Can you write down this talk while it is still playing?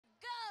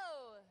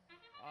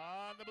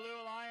the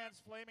Blue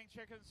Alliance, Flaming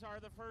Chickens are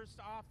the first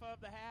off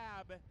of the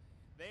hab.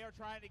 They are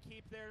trying to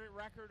keep their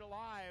record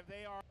alive.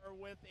 They are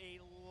with 11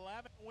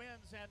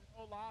 wins and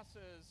no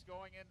losses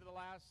going into the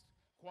last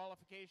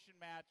qualification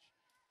match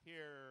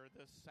here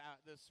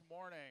this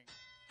morning.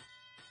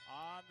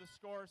 On the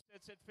score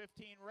sits at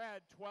 15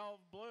 red, 12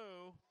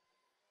 blue.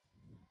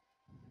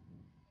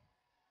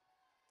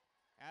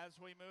 As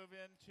we move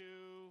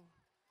into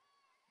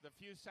the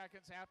few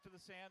seconds after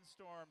the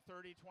sandstorm,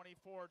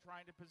 30-24,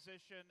 trying to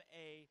position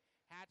a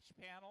hatch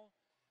panel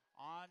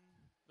on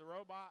the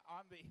robot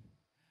on the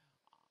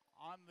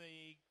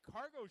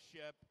cargo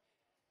ship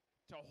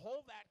to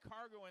hold that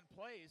cargo in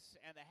place,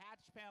 and the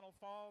hatch panel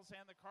falls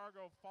and the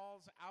cargo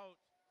falls out.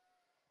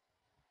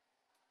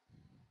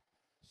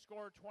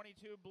 Score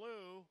 22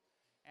 blue,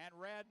 and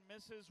red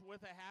misses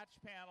with a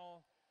hatch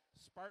panel.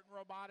 Spartan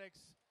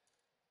Robotics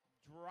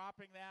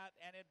dropping that,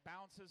 and it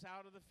bounces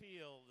out of the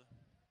field.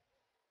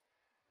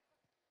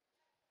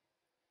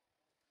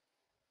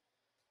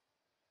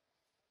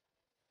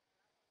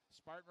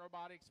 Spartan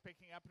Robotics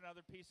picking up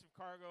another piece of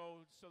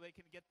cargo so they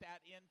can get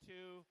that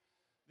into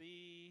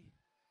the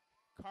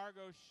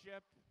cargo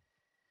ship.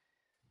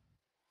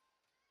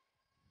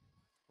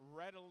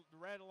 Red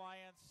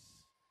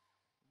Alliance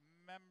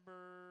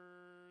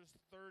members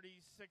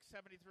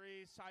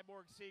 36-73,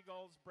 Cyborg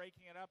Seagulls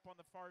breaking it up on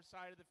the far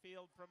side of the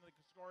field from the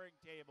scoring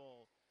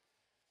table.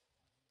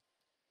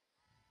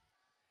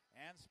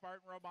 And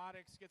Spartan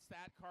Robotics gets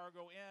that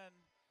cargo in.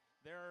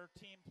 Their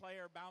team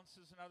player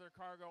bounces another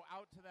cargo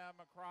out to them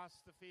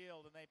across the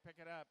field, and they pick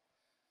it up.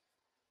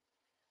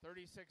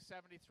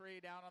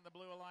 36-73 down on the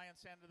Blue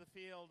Alliance end of the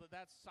field.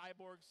 That's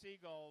Cyborg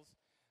Seagulls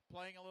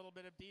playing a little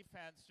bit of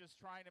defense, just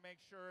trying to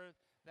make sure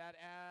that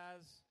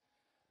as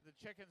the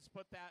Chickens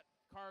put that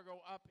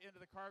cargo up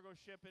into the cargo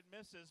ship, it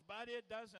misses, but it doesn't.